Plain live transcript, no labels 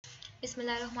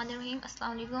Bismillahirrahmanirrahim.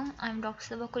 Assalamu alaikum. I am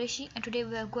Dr.SaBa and today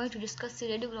we are going to discuss the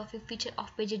radiographic feature of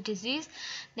paget disease.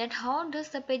 That how does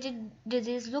the paget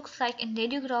disease looks like in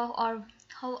radiograph, or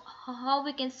how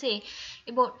we can say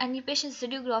about any patient's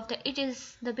radiograph that it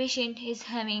is the patient is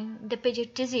having the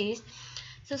paget disease.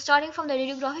 So starting from the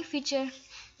radiographic feature,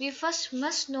 we first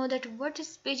must know that what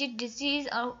is paget disease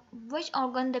or which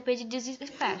organ the paget disease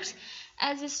affects.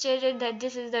 As we stated that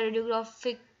this is the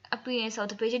radiographic appearance of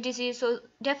the paget disease, so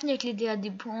definitely they are the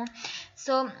bone.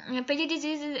 So paget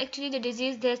disease is actually the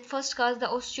disease that first cause the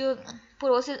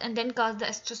osteoporosis and then cause the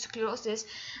osteosclerosis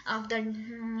of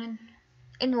the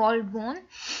involved bone.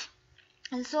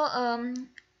 And so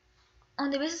on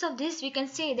the basis of this, we can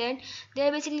say that there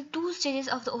are basically two stages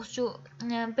of the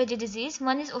paget disease.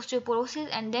 One is osteoporosis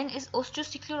and then is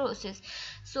osteosclerosis.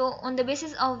 So on the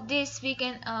basis of this, we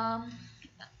can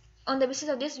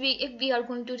if we are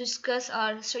going to discuss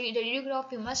or study the radiograph,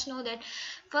 we must know that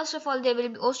first of all there will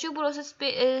be osteoporosis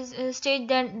stage,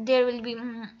 then there will be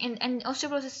in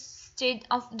osteoporosis stage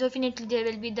of definitely there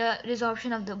will be the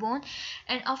resorption of the bone,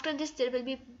 and after this there will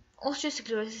be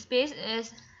osteosclerosis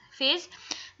phase.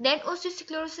 Then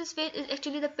osteosclerosis phase is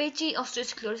actually the patchy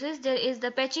osteosclerosis. There is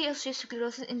the patchy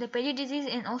osteosclerosis in the paget disease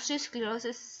in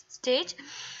osteosclerosis stage.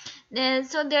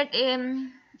 So that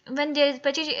when there is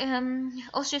patchy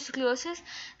osteosclerosis,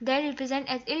 that will present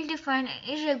as ill-defined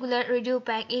irregular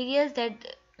radiopaque areas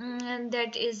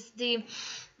that is the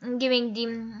giving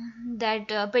that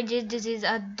paget disease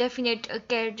a definite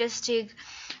characteristic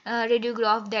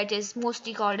radiograph that is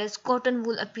mostly called as cotton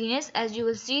wool appearance, as you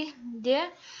will see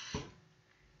there.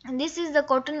 And this is the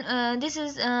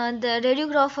the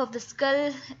radiograph of the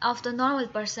skull of the normal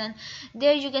person.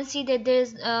 There you can see that there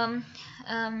is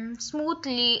smooth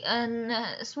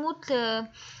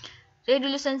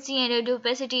radiolucency and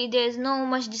radiopacity. There is no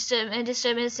much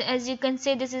disturbance. As you can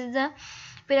say, this is the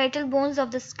parietal bones of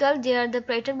the skull. They are the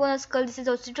parietal bone of skull. This is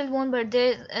the occipital bone, but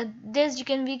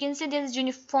we can say there is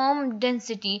uniform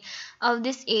density of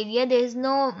this area. There is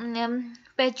no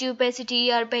patchy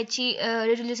opacity or patchy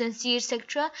radiolucency,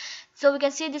 etc. So we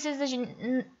can say this is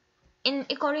the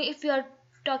if we are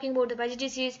talking about the paget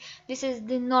disease, this is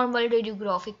the normal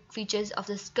radiographic features of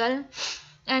the skull.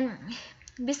 And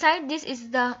beside this is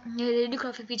the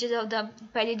radiographic features of the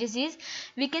paget disease.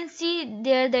 We can see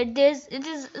there that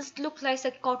it looks like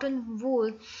a cotton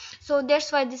wool, so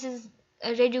that's why this is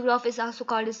a radiograph is also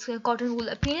called as cotton wool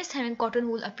appearance, having cotton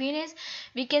wool appearance.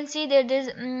 We can see that there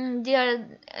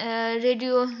are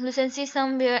radiolucency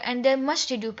somewhere and there much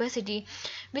radiopacity,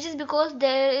 which is because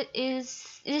this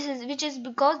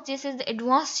is the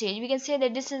advanced stage. We can say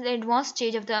that this is the advanced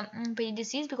stage of the paget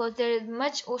disease because there is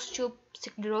much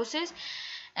osteosclerosis,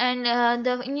 and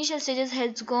the initial stages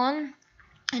has gone,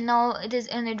 and now it is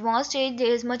an advanced stage.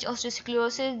 There is much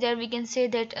osteosclerosis. There we can say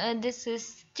that this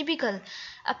is typical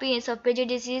appearance of paget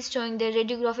disease, showing the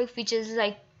radiographic features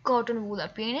like cotton wool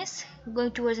appearance.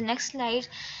 Going towards the next slide.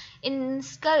 In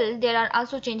skull there are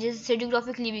also changes.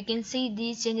 Radiographically we can see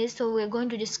these changes, so we are going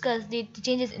to discuss the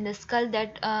changes in the skull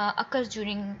that occurs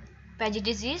during paget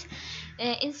disease.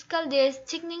 In skull there is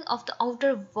thickening of the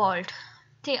outer vault,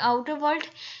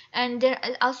 and there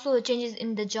are also changes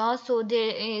in the jaw. So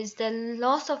there is the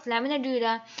loss of lamina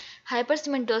dura,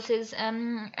 hypercementosis,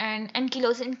 and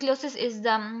ankylosis. Ankylosis is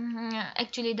the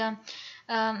actually the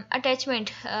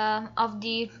attachment of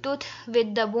the tooth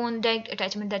with the bone, direct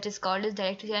attachment, that is called as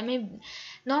direct. I mean,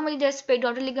 normally there's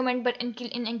periodontal ligament, but in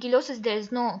ankylosis there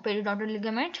is no periodontal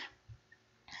ligament.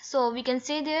 So we can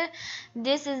say there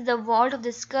this is the vault of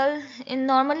the skull. In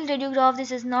normal radiograph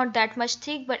this is not that much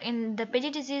thick, but in the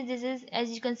paget disease this is, as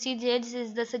you can see there, this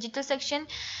is the sagittal section.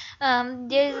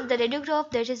 There is the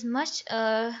radiograph that is much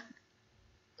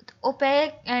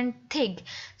opaque and thick.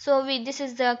 So this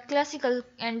is the classical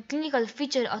and clinical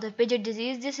feature of the paget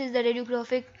disease. This is the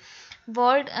radiographic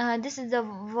vault. This is the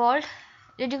vault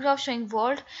radiograph showing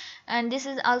vault, and this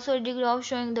is also radiograph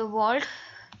showing the vault.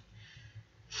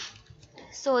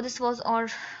 So this was our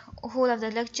whole of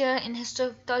the lecture. In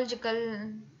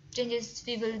histological changes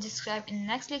we will describe in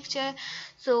next lecture.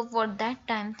 So for that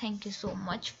time, thank you so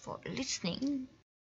much for listening.